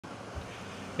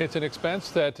It's an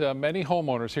expense that many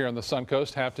homeowners here on the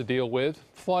Suncoast have to deal with: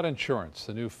 flood insurance.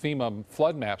 The new FEMA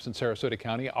flood maps in Sarasota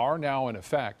County are now in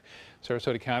effect.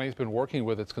 Sarasota County has been working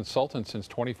with its consultants since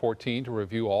 2014 to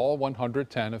review all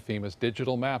 110 of FEMA's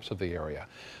digital maps of the area.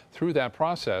 Through that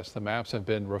process, the maps have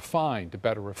been refined to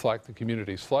better reflect the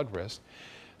community's flood risk.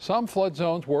 Some flood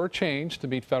zones were changed to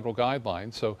meet federal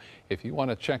guidelines, so if you want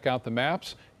to check out the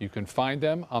maps, you can find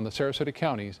them on the Sarasota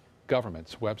County's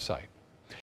government's website.